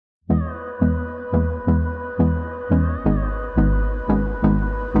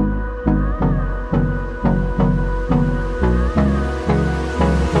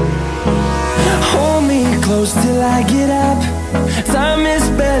close till I get up. Time is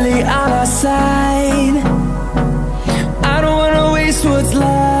barely on our side. I don't wanna waste what's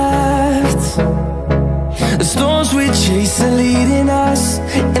left. The storms we chase are leading us,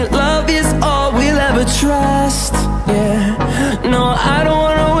 and love is all we'll ever trust. Yeah, no, I don't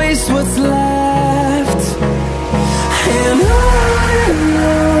wanna waste what's left. And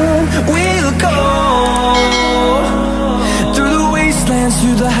on we'll go, through the wastelands,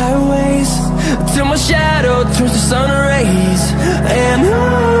 through the highways, till my shadow turns to sun rays. And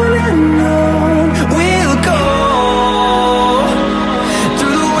on we'll go,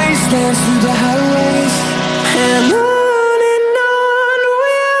 through the wastelands, through the highways, and on we'll go.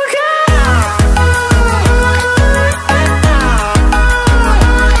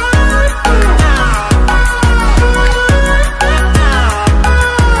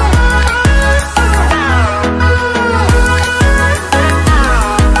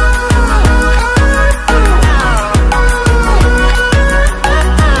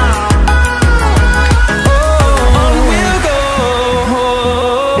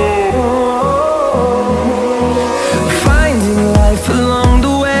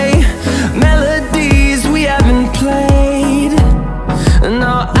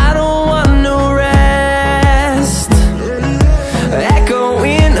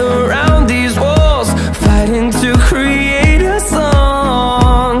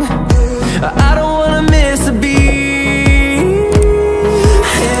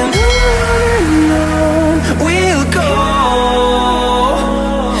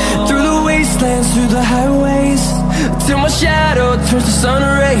 Through the highways, till my shadow turns to sun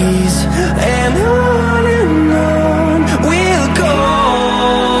rays. And on we'll go,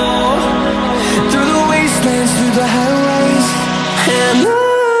 through the wastelands, through the highways, and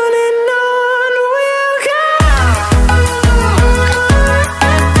on we'll go.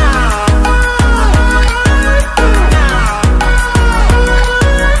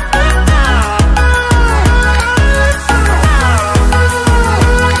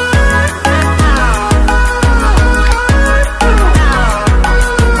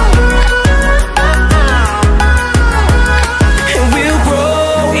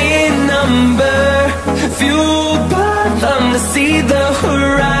 See the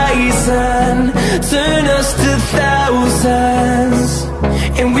horizon, turn us to thousands,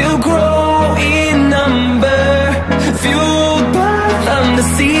 and we'll grow in number, fueled by them. To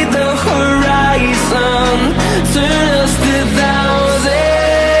see the horizon, turn us to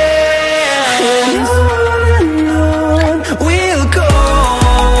thousands, and on we'll go,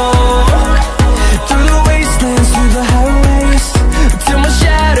 through the wastelands, through the highways, till my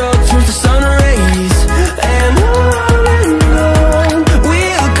shadow turns to sun rays. And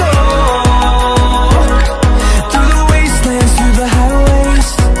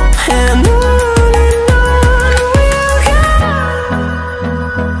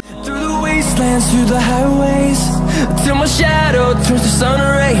through the highways, till my shadow turns to sun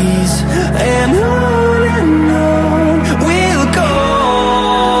rays. And on we'll go,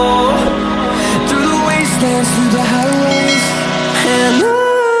 through the wastelands, through the highways, and on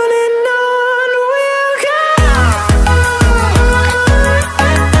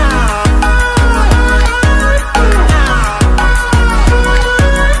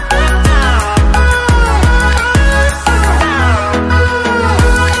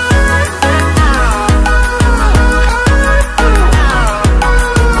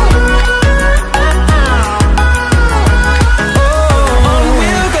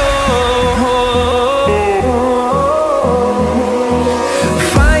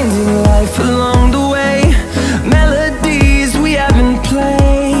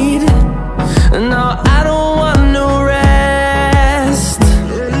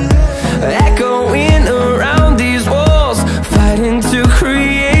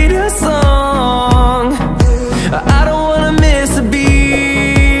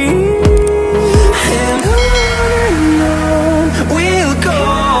we'll go.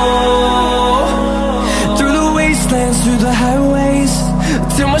 Through the highways,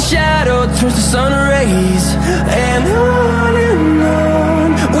 till my shadow turns to sun rays. And